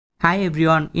Hi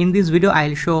everyone, in this video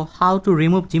I'll show how to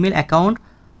remove Gmail account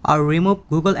or remove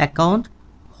Google account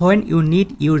when you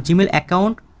need your Gmail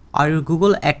account or your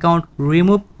Google account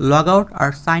remove logout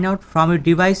or sign out from your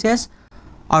devices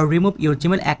or remove your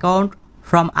Gmail account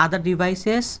from other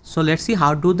devices. So let's see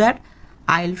how to do that.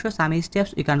 I'll show some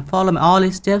steps. You can follow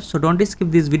all steps, so don't skip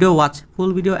this video, watch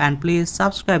full video and please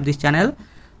subscribe this channel.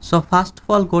 So first of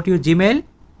all, go to your Gmail.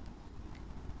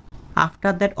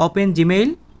 After that, open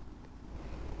Gmail.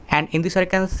 And in this I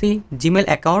can see Gmail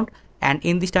account, and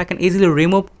in this I can easily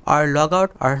remove or log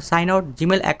out or sign out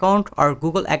Gmail account or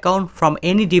Google account from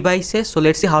any devices. So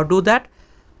let's see how to do that.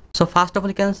 So first of all,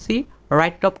 you can see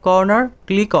right top corner,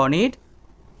 click on it.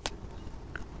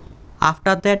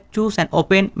 After that, choose and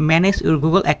open manage your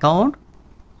Google account.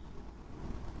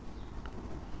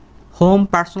 Home,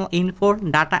 personal info,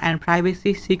 data and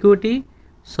privacy, security.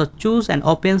 So choose and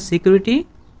open security.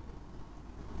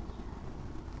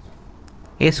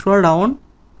 Scroll down.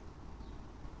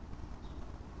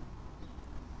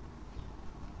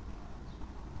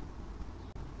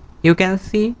 You can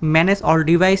see manage all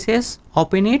devices,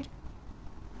 open it.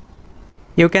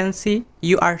 You can see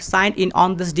you are signed in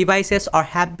on these devices or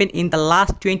have been in the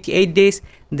last 28 days.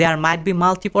 There might be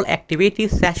multiple activity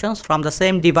sessions from the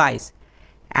same device.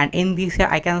 And in this here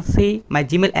I can see my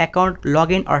Gmail account,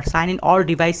 login or sign in all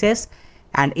devices.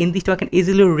 And in this I can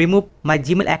easily remove my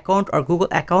Gmail account or Google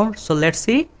account. So let's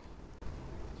see.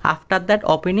 After that,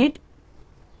 open it.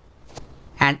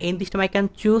 And in this time I can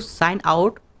choose sign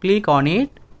out, click on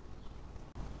it.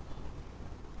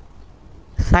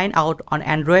 Sign out on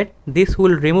Android. This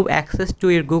will remove access to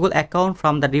your Google account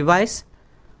from the device.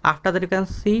 After that, you can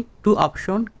see two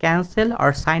options, cancel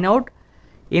or sign out.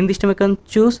 In this time you can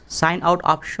choose sign out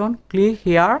option, click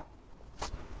here.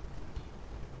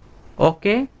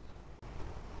 Okay.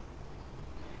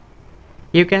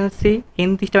 You can see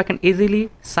in this I can easily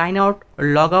sign out,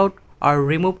 log out or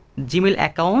remove Gmail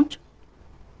account.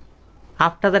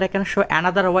 After that I can show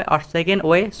another way or second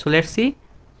way. So let's see.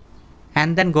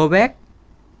 And then go back.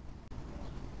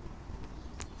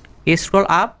 Scroll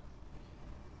up.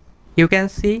 You can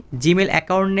see Gmail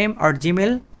account name or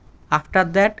Gmail. After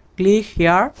that, click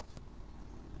here.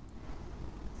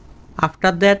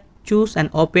 After that, choose and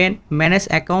open manage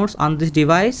accounts on this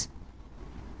device.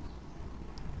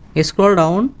 Scroll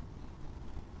down.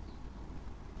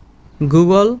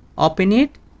 Google, open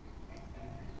it.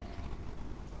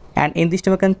 And in this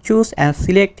time you can choose and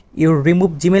select your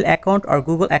remove Gmail account or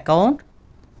Google account.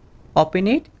 Open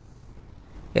it.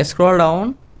 Scroll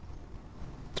down.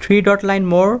 Three dot line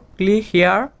more, click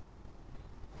here.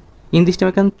 In this time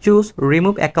you can choose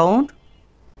remove account.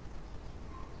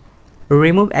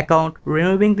 Remove account.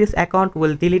 Removing this account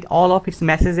will delete all of its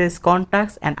messages,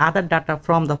 contacts and other data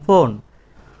from the phone.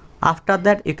 After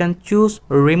that, you can choose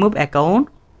remove account,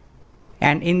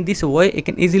 and in this way you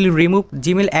can easily remove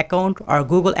Gmail account or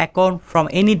Google account from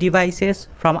any devices,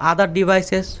 from other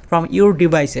devices, from your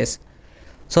devices.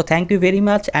 So thank you very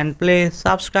much and please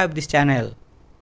subscribe this channel.